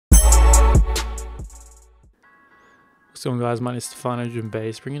What's going on, guys? My name is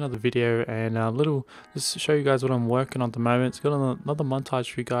AgentBase, bringing another video and just show you guys what I'm working on at the moment. It's got another montage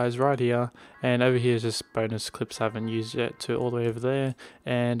for you guys right here, and over here is just bonus clips I haven't used yet to all the way over there.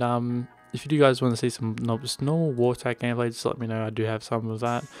 And if you do guys want to see some just normal war attack gameplay, just let me know. I do have some of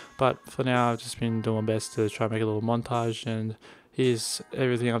that, but for now I've just been doing my best to try and make a little montage, and here's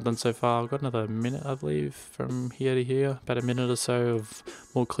everything I've done so far. I've got another minute, I believe, from here to here, about a minute or so of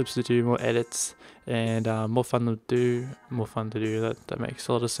more clips to do, more edits, and more fun to do. That makes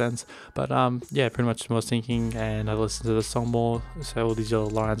a lot of sense. But yeah, pretty much more thinking, and I listen to the song more, so all these little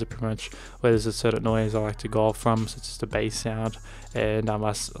lines are pretty much where there's a certain noise I like to go off from, such as the bass sound. And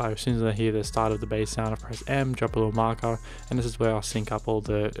as soon as I hear the start of the bass sound, I press M, drop a little marker, and this is where I'll sync up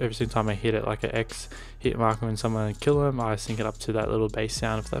every single time I hit it, like an X hit marker when someone kill them, I sync it up to that little bass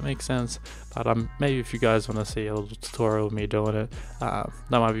sound, if that makes sense. But maybe if you guys want to see a little tutorial of me doing it, that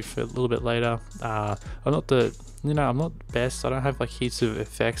might be for a little bit later. I'm not the best. I don't have like heaps of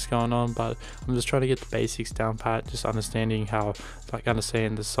effects going on, but I'm just trying to get the basics down pat, just understanding how, like,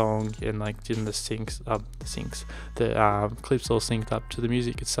 understanding the song and like getting the clips all synced up to the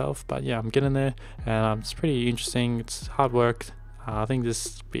music itself. But yeah, I'm getting there, and it's pretty interesting. It's hard work. I think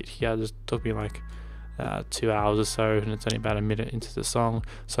this bit here just took me like 2 hours or so, and it's only about a minute into the song,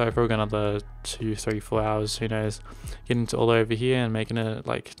 so if we're going another 2, 3, 4 hours, who knows, getting to all over here and making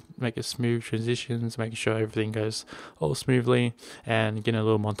it smooth transitions, making sure everything goes all smoothly, and getting a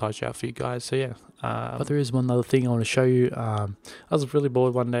little montage out for you guys. So yeah, but there is one other thing I want to show you. I was really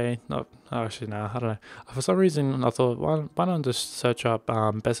bored one day. I don't know, for some reason I thought, why not just search up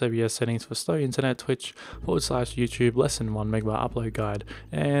best FPS settings for slow internet, Twitch/YouTube less than 1 megabyte upload guide,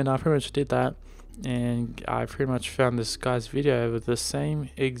 and I pretty much did that. And I pretty much found this guy's video with the same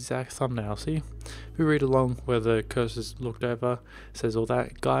exact thumbnail. See, if we read along where the cursor's looked over, it says all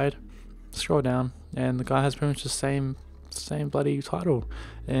that guide, scroll down, and the guy has pretty much the same bloody title.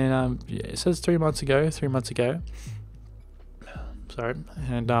 And yeah, it says 3 months ago, sorry.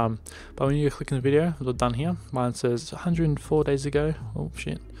 And but when you click on the video, it's all done here. Mine says 104 days ago. Oh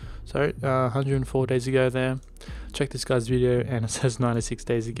shit, sorry, 104 days ago there. Check this guy's video, and it says 96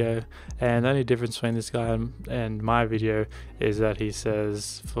 days ago. And the only difference between this guy and my video is that he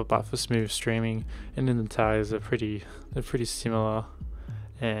says for smooth streaming, and then the tags they're pretty similar.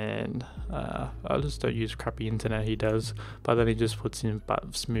 And I just don't use crappy internet, he does, but then he just puts in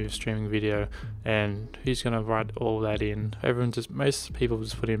but smooth streaming video, and he's gonna write all that in. Most people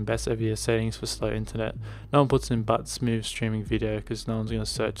just put in best FPS settings for slow internet. No one puts in but smooth streaming video, because no one's gonna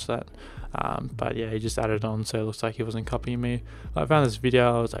search that. But yeah, he just added on, so it looks like he wasn't copying me. I found this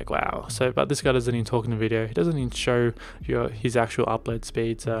video, I was like, wow. So, but this guy doesn't even talk in the video. He doesn't even show his actual upload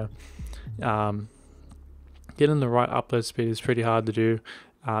speed. So getting the right upload speed is pretty hard to do.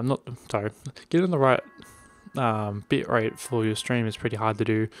 Getting the right bit rate for your stream is pretty hard to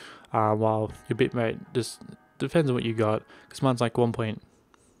do, while your bit rate just depends on what you got, because mine's like 1.2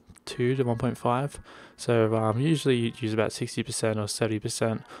 to 1.5, so usually you use about 60% or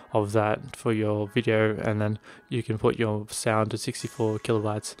 70% of that for your video, and then you can put your sound to 64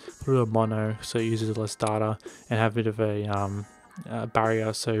 kilobytes, put it on mono so it uses less data, and have a bit of a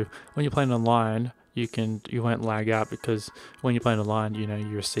barrier, so when you're playing online you won't lag out, because when you're playing online, you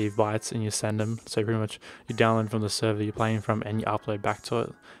receive bytes and you send them, so pretty much you download from the server you're playing from and you upload back to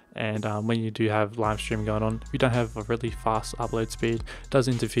it. And when you do have live streaming going on, if you don't have a really fast upload speed, it does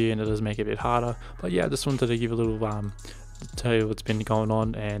interfere and it does make it a bit harder. But yeah, I just wanted to give a little tell you what's been going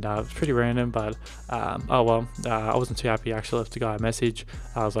on, and it's pretty random, but I wasn't too happy. I actually left the guy a message.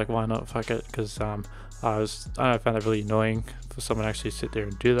 I was like, why not, fuck it, because I found it really annoying for someone to actually sit there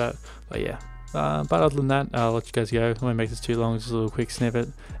and do that. But yeah, but other than that, I'll let you guys go. I won't make this too long, just a little quick snippet.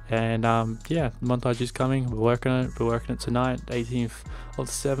 And yeah, the montage is coming. We're working on it. We're working it tonight, 18th of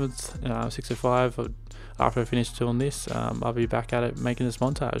the 7th, 6:05. After I finish doing this, I'll be back at it making this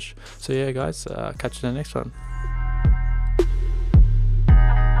montage. So yeah, guys, catch you in the next one.